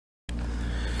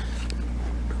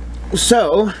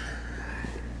So,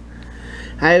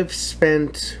 I've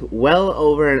spent well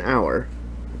over an hour.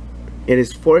 It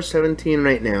is 4:17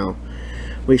 right now.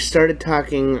 We started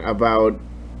talking about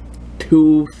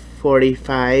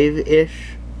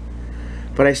 2:45-ish,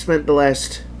 but I spent the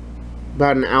last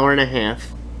about an hour and a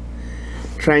half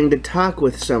trying to talk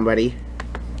with somebody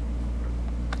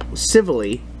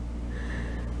civilly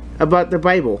about the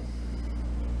Bible.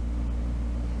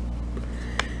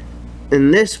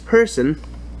 And this person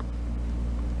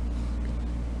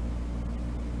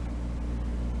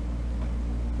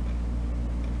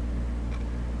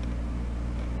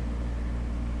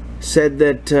said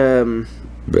that,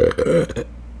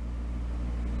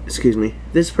 excuse me,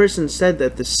 this person said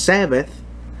that the Sabbath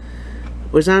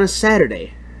was on a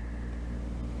Saturday.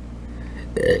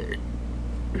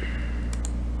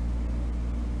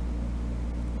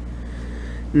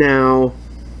 Now,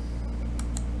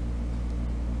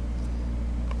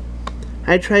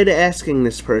 I tried asking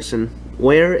this person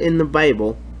where in the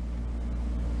Bible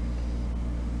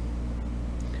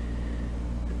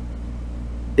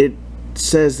it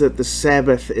says that the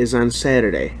Sabbath is on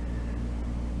Saturday.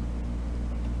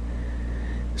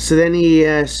 So then he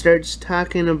starts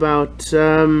talking about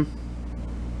the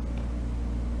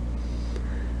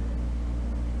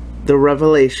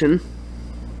Revelation.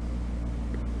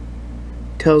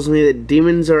 Tells me that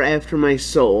demons are after my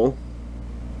soul.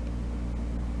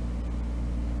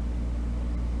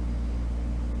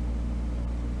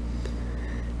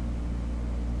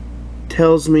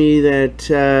 Tells me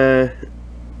that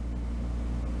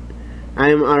I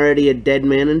am already a dead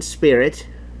man in spirit.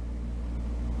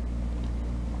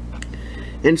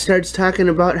 And starts talking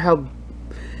about how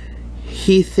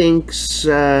he thinks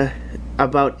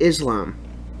about Islam.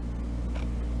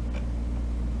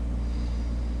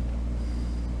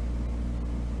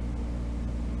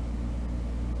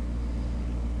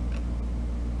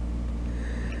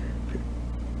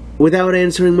 Without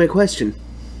answering my question.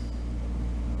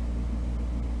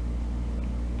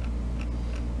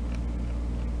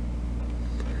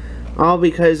 All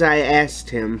because I asked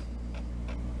him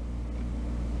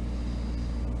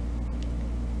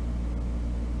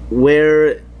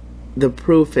where the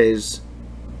proof is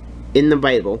in the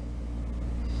Bible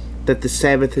that the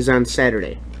Sabbath is on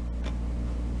Saturday.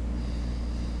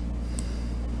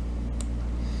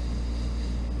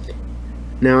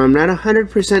 Now, I'm not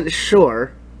 100%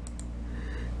 sure,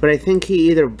 but I think he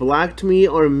either blocked me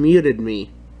or muted me,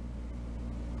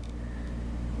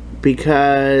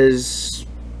 because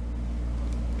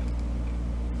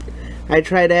I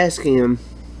tried asking him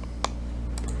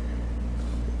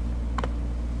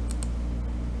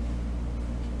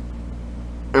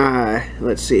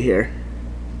let's see here.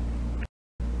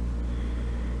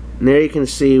 And there you can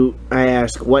see I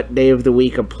ask what day of the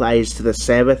week applies to the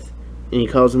Sabbath, and he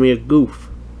calls me a goof.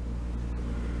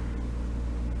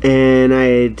 And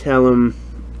I tell him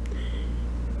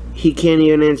he can't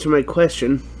even answer my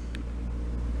question,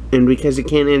 and because he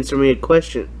can't answer my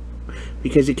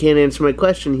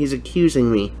question, he's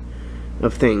accusing me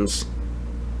of things.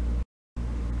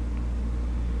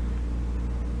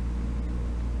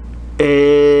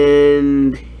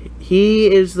 And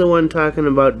he is the one talking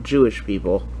about Jewish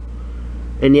people,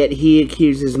 and yet he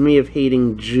accuses me of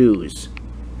hating Jews,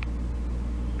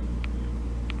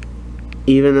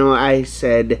 even though I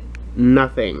said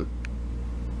nothing.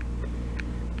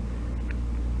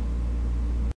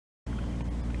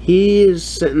 He is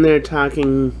sitting there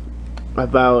talking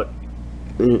about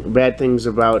bad things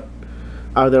about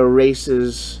other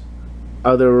races,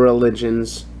 other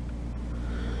religions,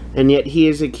 and yet he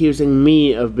is accusing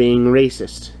me of being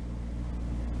racist.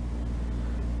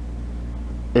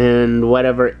 And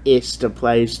whatever ist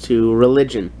applies to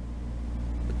religion.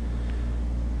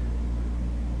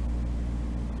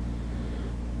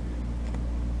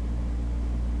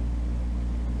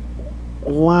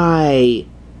 Why?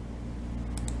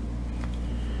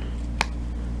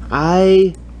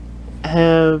 I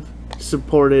have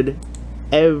supported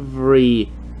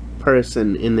every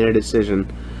person in their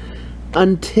decision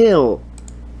until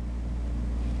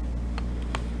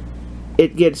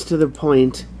it gets to the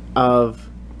point of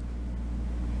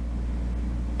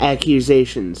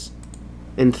accusations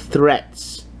and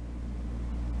threats.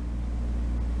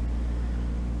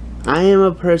 I am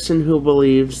a person who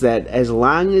believes that as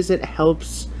long as it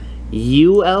helps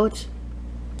you out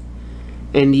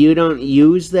and you don't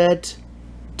use that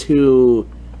to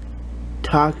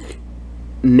talk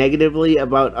negatively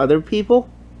about other people,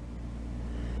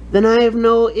 then I have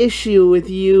no issue with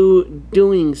you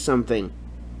doing something.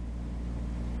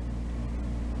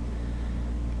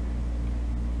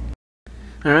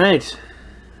 Alright.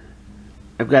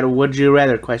 I've got a would you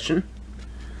rather question.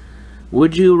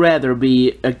 Would you rather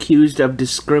be accused of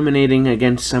discriminating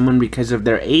against someone because of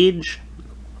their age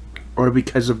or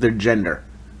because of their gender?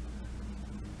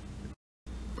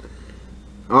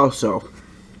 Also,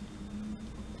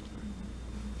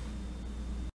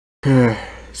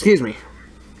 excuse me.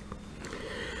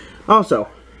 Also,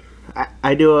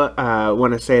 I do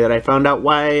want to say that I found out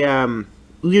why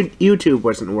YouTube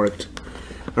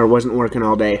wasn't working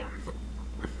all day.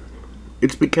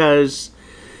 It's because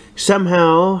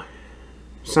somehow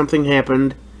something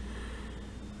happened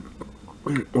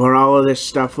where all of this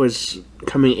stuff was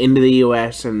coming into the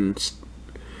US, and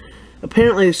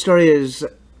apparently the story is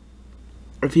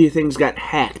a few things got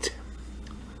hacked.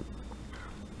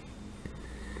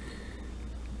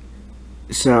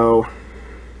 So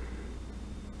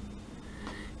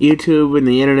YouTube and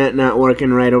the internet not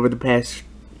working right over the past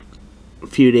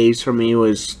few days for me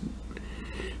was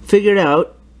figured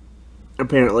out,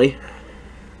 apparently.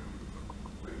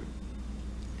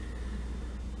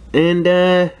 And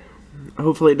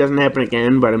hopefully it doesn't happen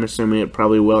again, but I'm assuming it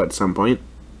probably will at some point.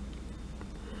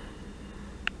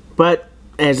 But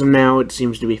as of now, it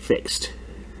seems to be fixed.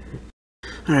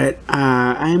 Alright,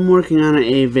 I'm working on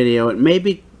a video. It may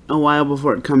be a while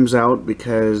before it comes out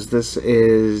because this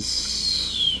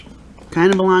is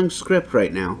kind of a long script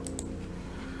right now.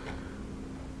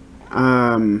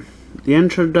 The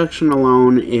introduction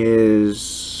alone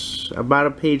is about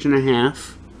a page and a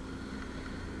half,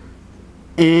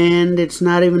 and it's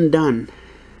not even done.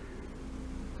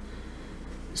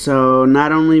 So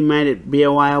not only might it be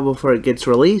a while before it gets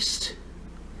released,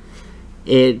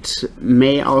 it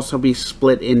may also be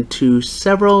split into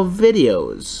several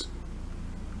videos.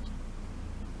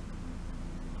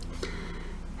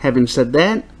 Having said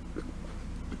that,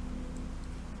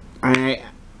 I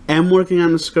am working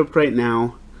on the script right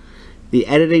now. The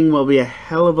editing will be a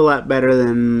hell of a lot better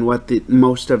than what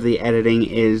most of the editing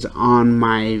is on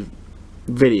my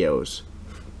videos.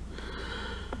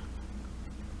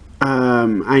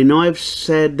 I know I've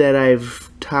said that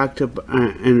I've talked about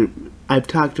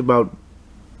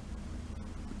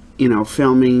you know,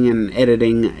 filming and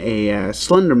editing a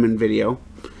Slenderman video.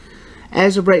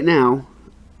 As of right now,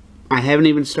 I haven't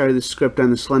even started the script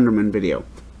on the Slenderman video.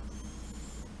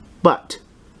 But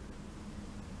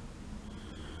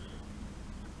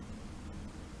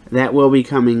that will be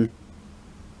coming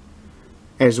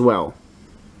as well.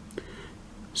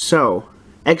 So,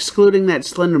 excluding that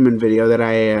Slenderman video that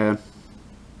I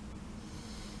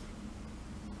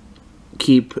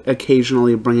keep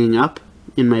occasionally bringing up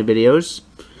in my videos,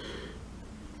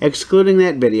 excluding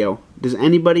that video, does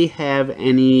anybody have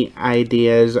any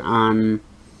ideas on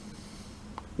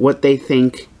what they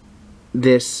think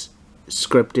this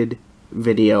scripted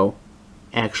video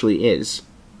actually is?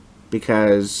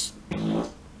 Because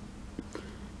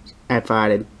I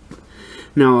farted.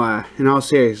 No, in all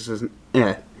seriousness,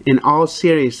 I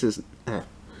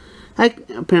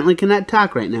apparently cannot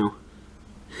talk right now.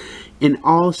 In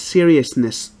all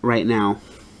seriousness right now,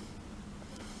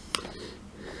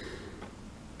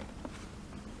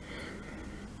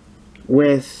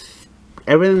 with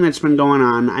everything that's been going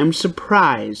on, I'm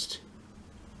surprised.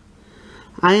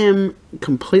 I am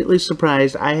completely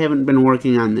surprised I haven't been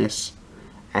working on this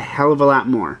a hell of a lot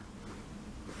more.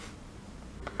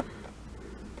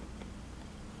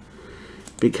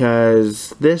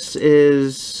 Because this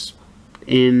is,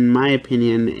 in my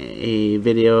opinion, a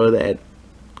video that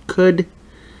could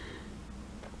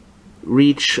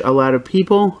reach a lot of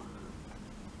people.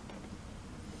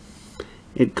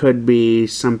 It could be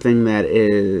something that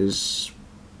is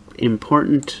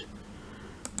important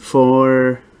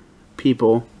for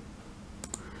people.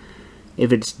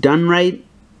 If it's done right,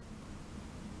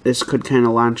 this could kind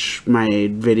of launch my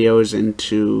videos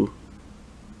into,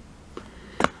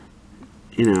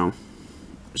 you know,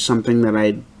 something that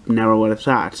I never would have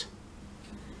thought.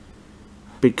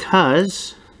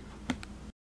 Because,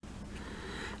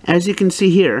 as you can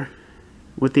see here,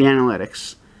 with the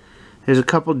analytics, there's a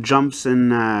couple jumps in,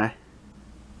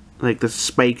 like the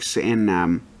spikes in,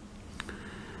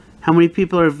 how many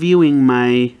people are viewing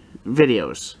my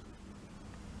videos.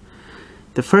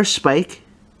 The first spike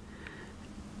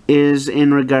is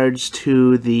in regards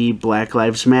to the Black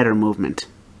Lives Matter movement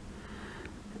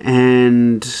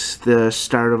and the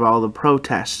start of all the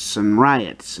protests and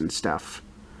riots and stuff.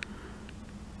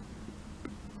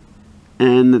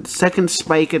 And the second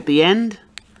spike at the end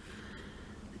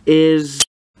is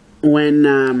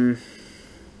when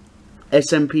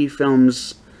SMP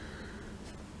Films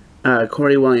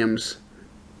Corey Williams'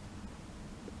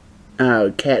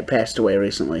 cat passed away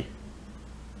recently.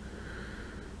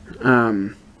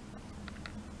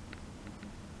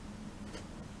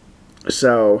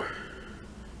 So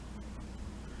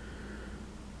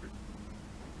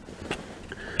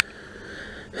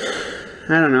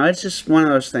I don't know, it's just one of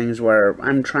those things where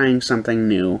I'm trying something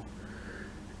new.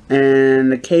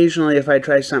 And occasionally if I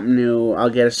try something new, I'll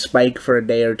get a spike for a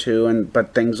day or two,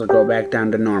 but things will go back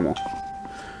down to normal.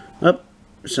 Oh,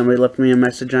 somebody left me a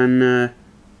message on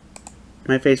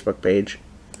my Facebook page.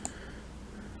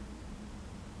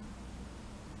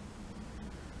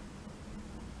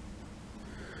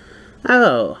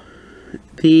 Oh,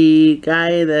 the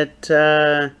guy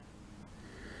that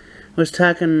was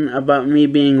talking about me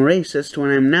being racist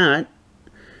when I'm not.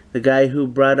 The guy who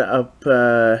brought up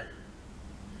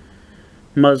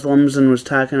Muslims and was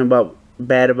talking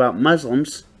bad about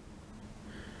Muslims.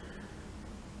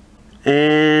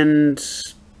 And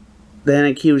then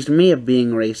accused me of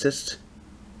being racist.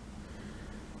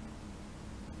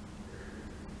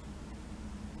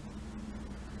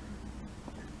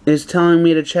 Is telling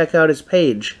me to check out his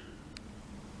page.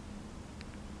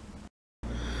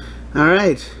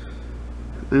 Alright.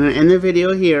 I'm going to end the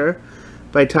video here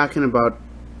by talking about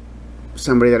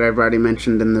somebody that I've already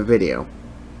mentioned in the video.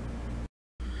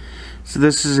 So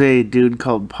this is a dude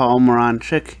called Paul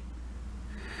Moronczyk.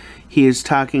 He is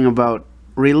talking about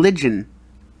religion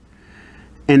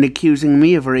and accusing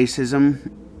me of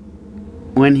racism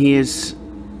when he is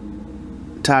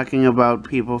talking about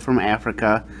people from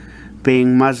Africa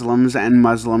being Muslims and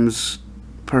Muslims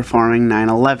performing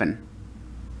 9/11.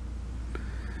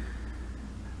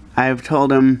 I have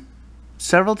told him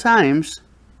several times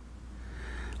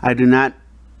I do not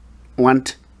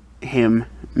want him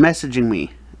messaging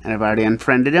me, and I've already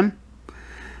unfriended him.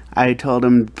 I told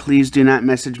him, please do not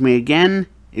message me again.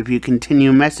 If you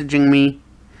continue messaging me,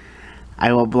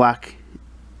 I will block,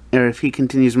 or if he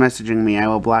continues messaging me, I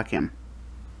will block him.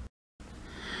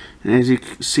 And as you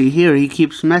see here, he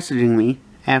keeps messaging me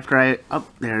after oh,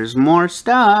 there's more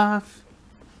stuff.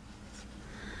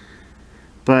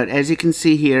 But as you can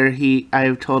see here,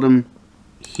 I've told him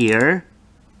here,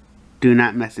 do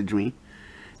not message me.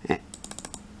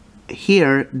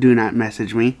 Here, do not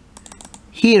message me.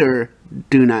 Here,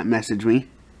 do not message me.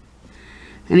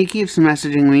 And he keeps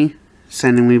messaging me,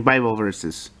 sending me Bible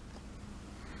verses.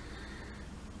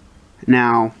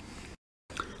 Now,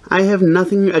 I have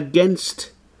nothing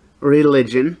against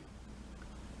religion.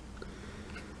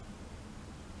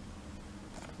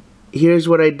 Here's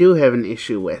what I do have an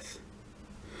issue with.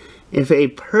 If a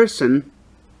person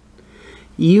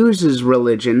uses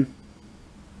religion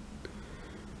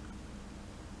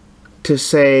to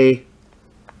say,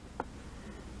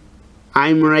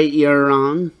 I'm right, you're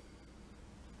wrong,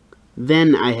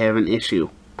 then I have an issue.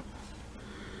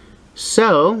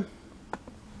 So,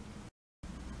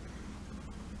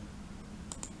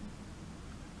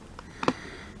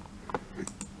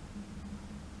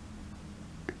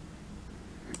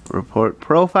 report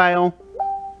profile,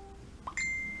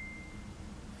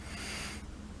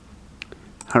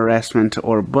 harassment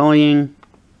or bullying,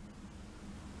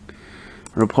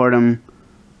 report them,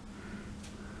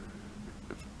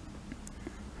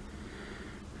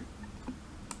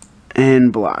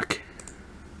 and block.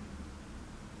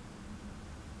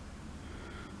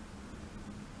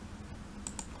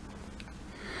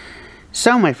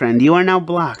 So, my friend, you are now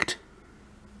blocked.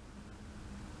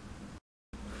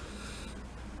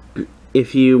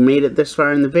 If you made it this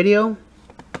far in the video,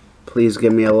 please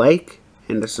give me a like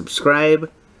and a subscribe.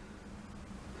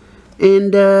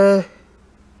 And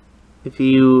if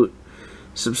you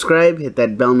subscribe, hit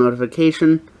that bell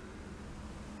notification.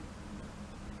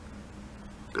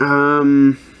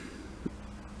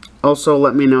 Also,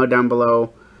 let me know down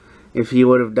below if you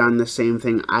would have done the same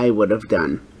thing I would have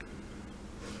done.